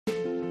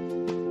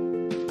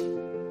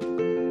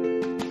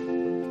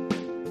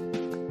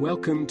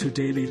Welcome to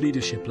Daily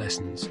Leadership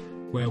Lessons,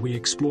 where we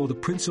explore the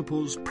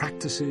principles,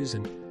 practices,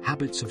 and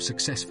habits of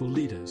successful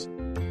leaders.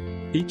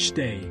 Each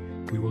day,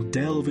 we will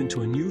delve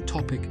into a new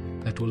topic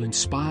that will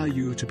inspire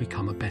you to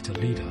become a better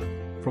leader.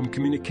 From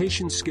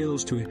communication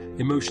skills to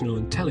emotional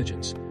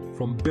intelligence,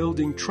 from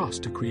building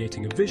trust to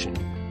creating a vision,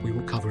 we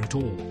will cover it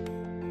all.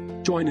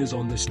 Join us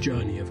on this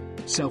journey of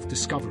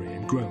self-discovery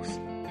and growth.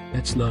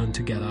 Let's learn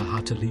together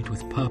how to lead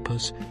with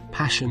purpose,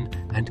 passion,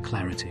 and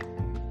clarity.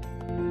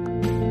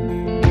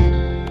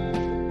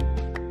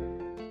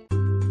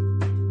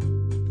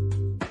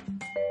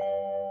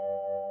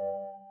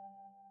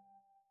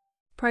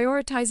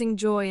 Prioritizing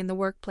joy in the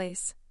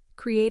workplace,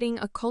 creating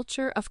a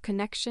culture of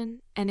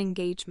connection and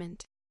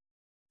engagement.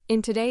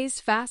 In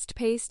today's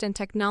fast-paced and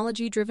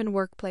technology-driven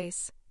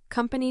workplace,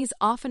 companies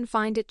often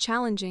find it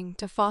challenging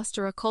to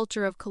foster a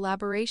culture of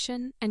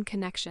collaboration and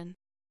connection.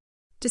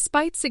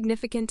 Despite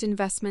significant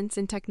investments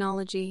in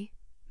technology,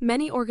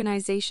 many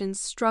organizations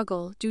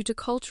struggle due to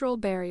cultural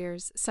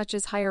barriers such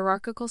as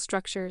hierarchical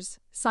structures,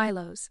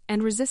 silos,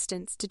 and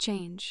resistance to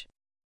change.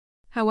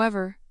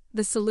 However,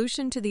 the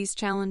solution to these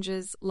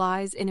challenges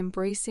lies in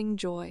embracing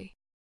joy.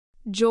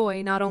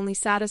 Joy not only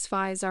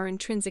satisfies our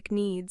intrinsic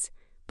needs,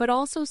 but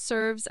also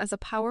serves as a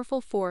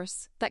powerful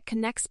force that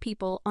connects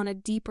people on a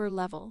deeper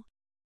level.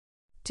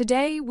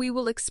 Today, we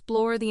will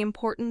explore the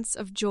importance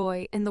of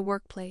joy in the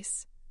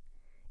workplace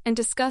and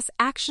discuss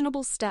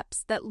actionable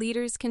steps that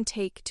leaders can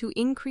take to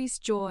increase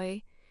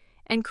joy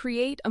and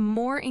create a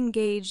more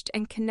engaged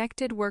and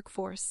connected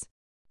workforce.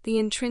 The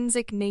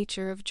intrinsic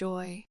nature of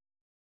joy.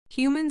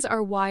 Humans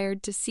are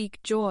wired to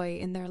seek joy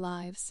in their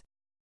lives.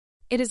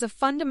 It is a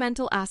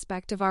fundamental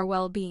aspect of our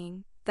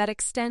well-being that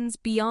extends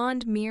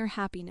beyond mere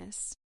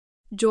happiness.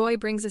 Joy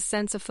brings a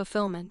sense of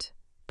fulfillment,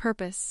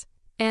 purpose,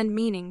 and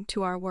meaning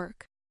to our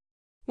work.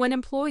 When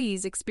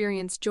employees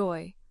experience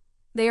joy,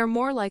 they are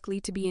more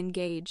likely to be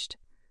engaged,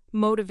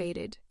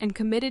 motivated, and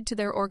committed to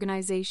their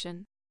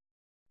organization.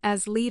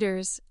 As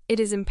leaders, it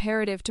is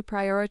imperative to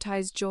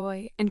prioritize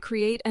joy and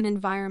create an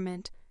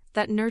environment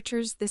that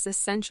nurtures this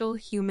essential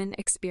human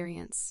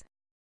experience.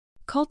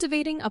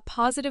 Cultivating a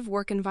positive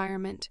work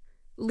environment,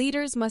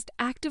 leaders must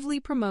actively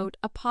promote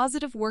a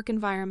positive work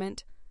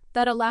environment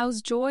that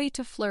allows joy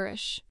to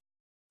flourish.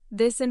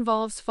 This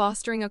involves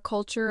fostering a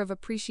culture of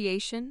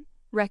appreciation,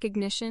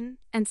 recognition,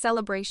 and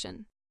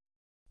celebration.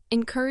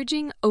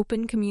 Encouraging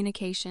open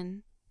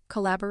communication,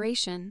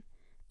 collaboration,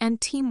 and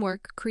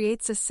teamwork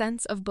creates a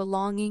sense of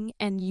belonging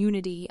and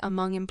unity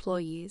among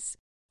employees.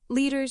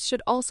 Leaders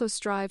should also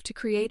strive to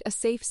create a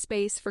safe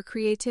space for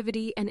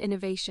creativity and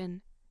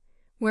innovation,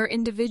 where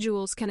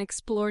individuals can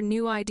explore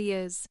new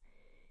ideas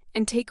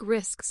and take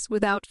risks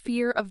without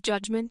fear of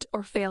judgment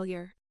or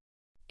failure.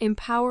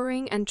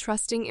 Empowering and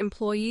trusting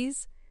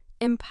employees,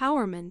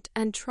 empowerment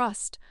and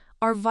trust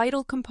are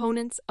vital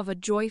components of a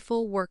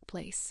joyful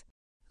workplace.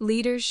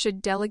 Leaders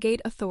should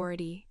delegate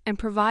authority and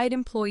provide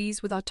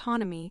employees with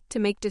autonomy to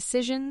make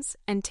decisions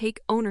and take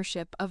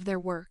ownership of their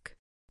work.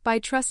 By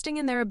trusting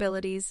in their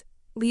abilities,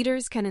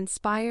 leaders can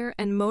inspire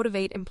and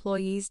motivate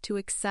employees to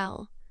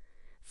excel,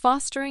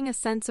 fostering a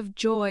sense of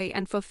joy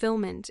and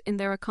fulfillment in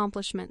their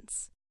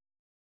accomplishments.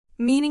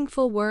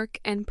 Meaningful work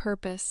and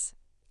purpose.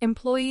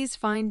 Employees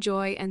find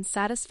joy and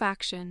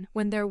satisfaction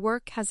when their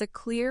work has a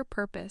clear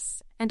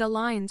purpose and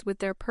aligns with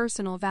their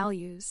personal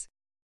values.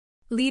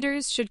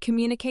 Leaders should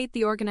communicate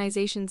the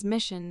organization's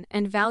mission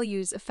and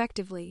values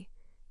effectively,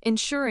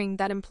 ensuring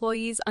that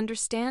employees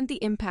understand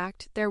the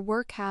impact their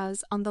work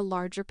has on the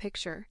larger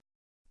picture.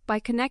 By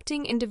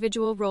connecting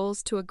individual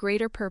roles to a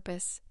greater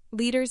purpose,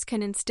 leaders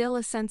can instill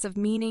a sense of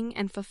meaning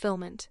and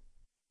fulfillment,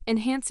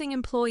 enhancing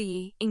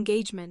employee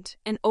engagement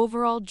and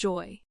overall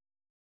joy.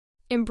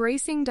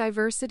 Embracing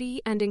diversity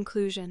and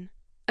inclusion.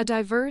 A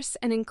diverse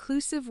and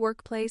inclusive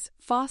workplace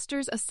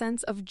fosters a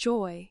sense of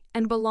joy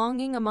and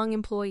belonging among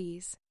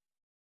employees.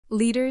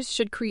 Leaders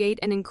should create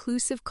an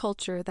inclusive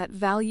culture that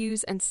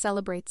values and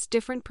celebrates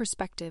different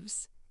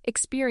perspectives,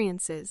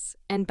 experiences,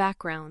 and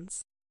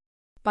backgrounds.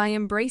 By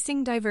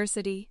embracing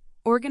diversity,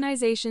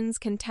 organizations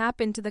can tap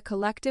into the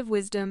collective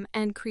wisdom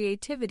and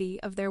creativity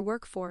of their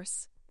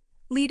workforce,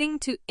 leading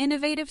to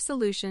innovative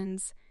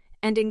solutions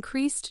and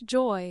increased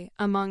joy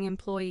among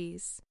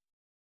employees.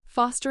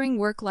 Fostering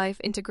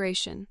work-life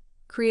integration.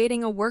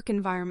 Creating a work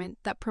environment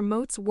that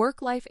promotes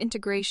work-life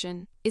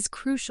integration is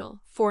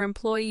crucial for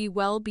employee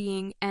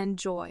well-being and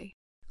joy.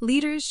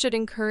 Leaders should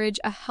encourage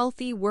a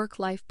healthy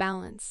work-life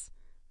balance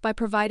by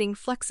providing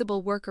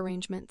flexible work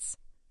arrangements,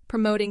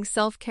 promoting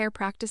self-care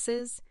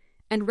practices,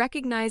 and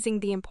recognizing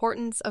the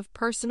importance of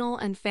personal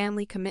and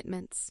family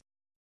commitments.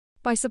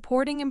 By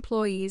supporting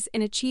employees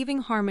in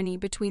achieving harmony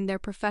between their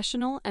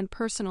professional and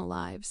personal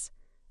lives,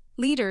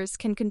 leaders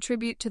can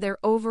contribute to their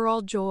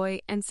overall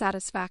joy and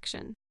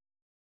satisfaction.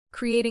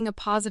 Creating a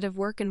positive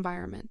work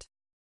environment.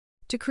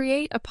 To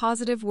create a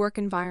positive work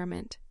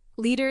environment,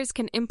 leaders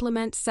can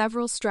implement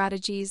several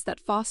strategies that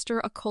foster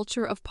a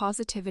culture of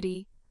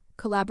positivity,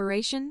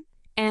 collaboration,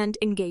 and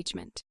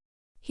engagement.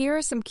 Here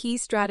are some key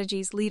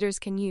strategies leaders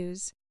can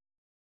use.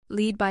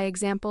 Lead by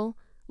example.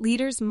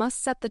 leaders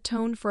must set the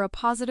tone for a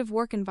positive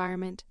work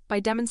environment by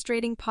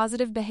demonstrating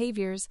positive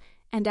behaviors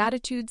and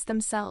attitudes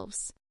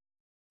themselves.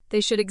 They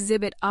should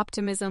exhibit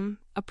optimism,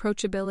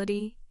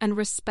 approachability, and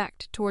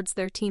respect towards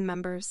their team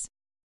members.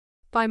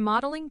 By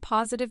modeling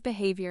positive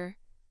behavior,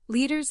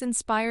 leaders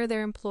inspire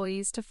their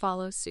employees to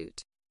follow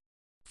suit.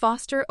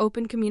 Foster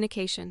open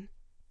communication.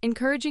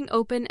 Encouraging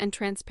open and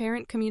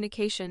transparent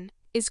communication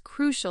is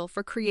crucial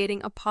for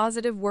creating a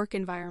positive work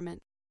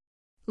environment.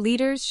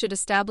 Leaders should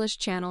establish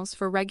channels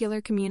for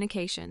regular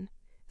communication,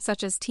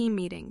 such as team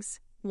meetings,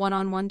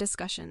 one-on-one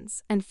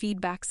discussions, and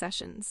feedback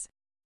sessions.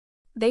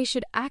 They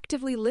should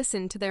actively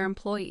listen to their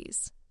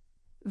employees,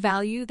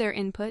 value their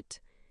input,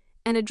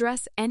 and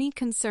address any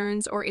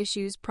concerns or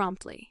issues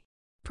promptly.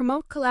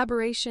 Promote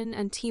collaboration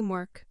and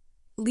teamwork.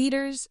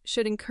 Leaders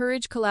should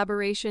encourage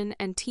collaboration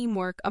and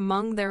teamwork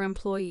among their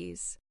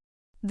employees.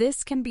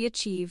 This can be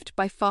achieved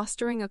by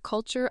fostering a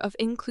culture of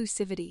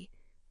inclusivity,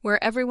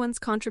 where everyone's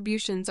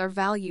contributions are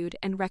valued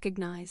and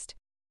recognized.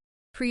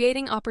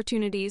 Creating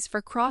opportunities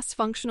for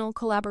cross-functional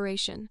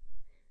collaboration,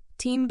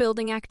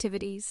 team-building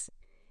activities,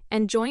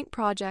 and joint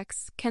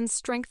projects can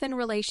strengthen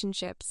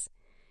relationships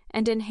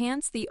and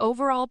enhance the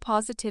overall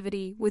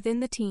positivity within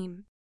the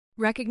team.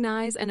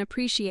 Recognizing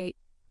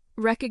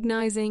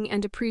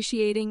and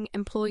appreciating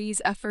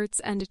employees' efforts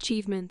and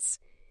achievements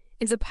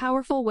is a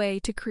powerful way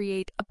to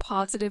create a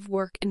positive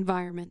work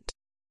environment.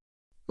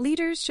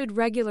 Leaders should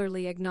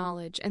regularly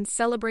acknowledge and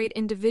celebrate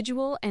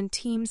individual and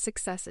team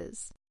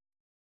successes.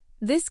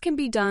 This can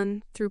be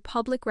done through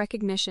public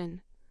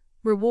recognition,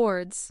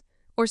 rewards,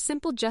 or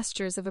simple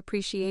gestures of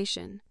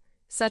appreciation,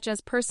 such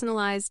as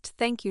personalized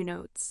thank you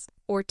notes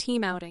or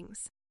team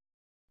outings.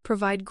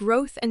 Provide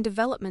growth and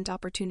development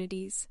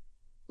opportunities.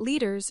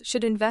 Leaders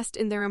should invest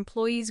in their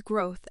employees'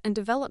 growth and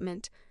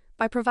development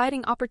by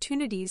providing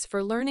opportunities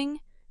for learning,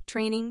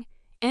 training,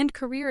 and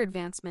career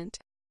advancement.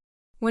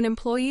 When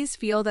employees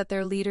feel that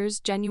their leaders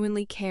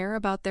genuinely care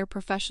about their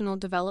professional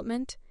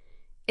development,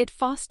 it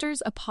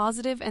fosters a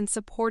positive and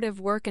supportive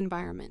work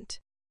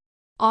environment.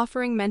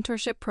 Offering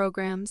mentorship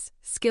programs,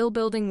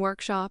 skill-building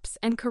workshops,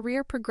 and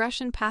career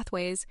progression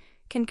pathways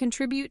can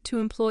contribute to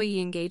employee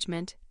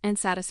engagement and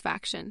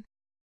satisfaction.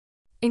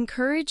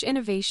 Encourage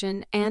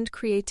innovation and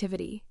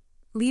creativity.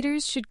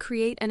 Leaders should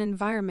create an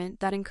environment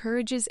that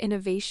encourages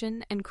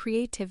innovation and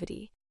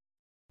creativity.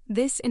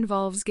 This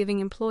involves giving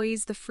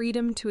employees the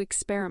freedom to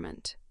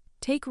experiment,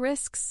 take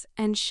risks,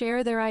 and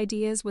share their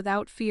ideas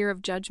without fear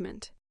of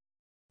judgment.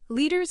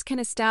 Leaders can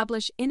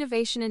establish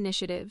innovation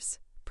initiatives,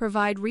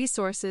 provide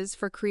resources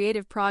for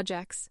creative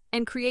projects,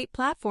 and create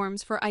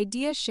platforms for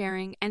idea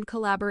sharing and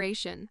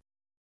collaboration.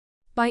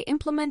 By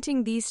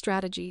implementing these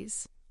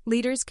strategies,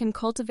 leaders can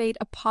cultivate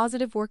a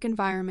positive work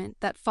environment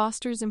that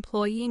fosters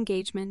employee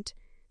engagement,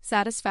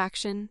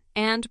 satisfaction,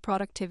 and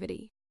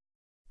productivity.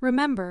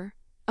 Remember,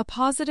 a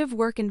positive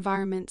work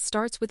environment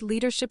starts with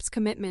leadership's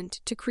commitment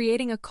to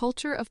creating a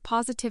culture of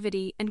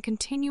positivity and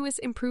continuous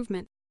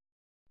improvement.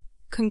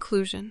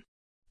 Conclusion.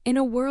 In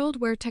a world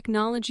where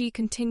technology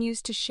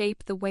continues to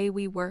shape the way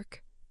we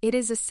work, it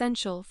is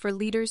essential for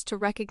leaders to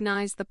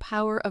recognize the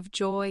power of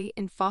joy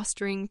in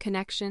fostering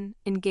connection,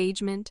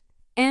 engagement,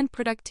 and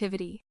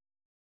productivity.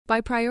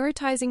 By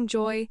prioritizing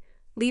joy,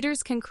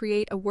 leaders can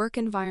create a work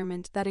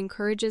environment that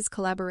encourages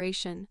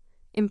collaboration,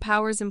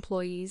 empowers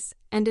employees,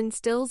 and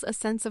instills a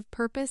sense of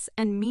purpose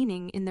and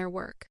meaning in their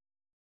work.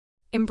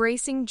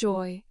 Embracing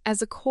joy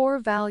as a core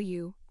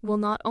value will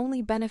not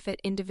only benefit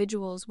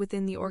individuals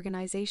within the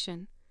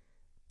organization,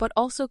 but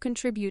also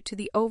contribute to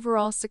the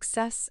overall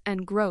success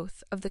and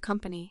growth of the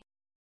company.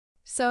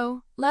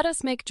 So, let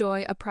us make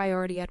joy a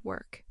priority at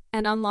work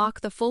and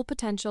unlock the full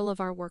potential of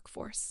our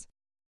workforce.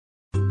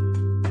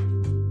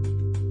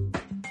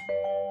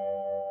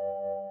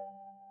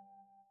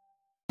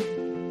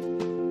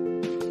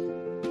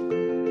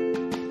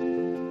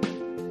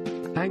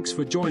 Thanks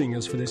for joining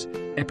us for this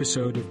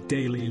episode of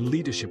Daily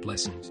Leadership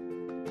Lessons.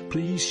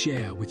 Please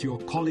share with your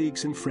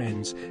colleagues and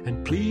friends,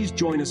 and please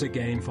join us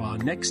again for our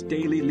next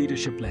Daily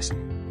Leadership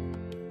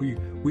Lesson. We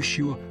wish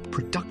you a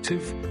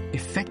productive,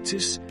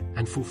 effective,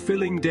 and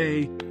fulfilling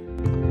day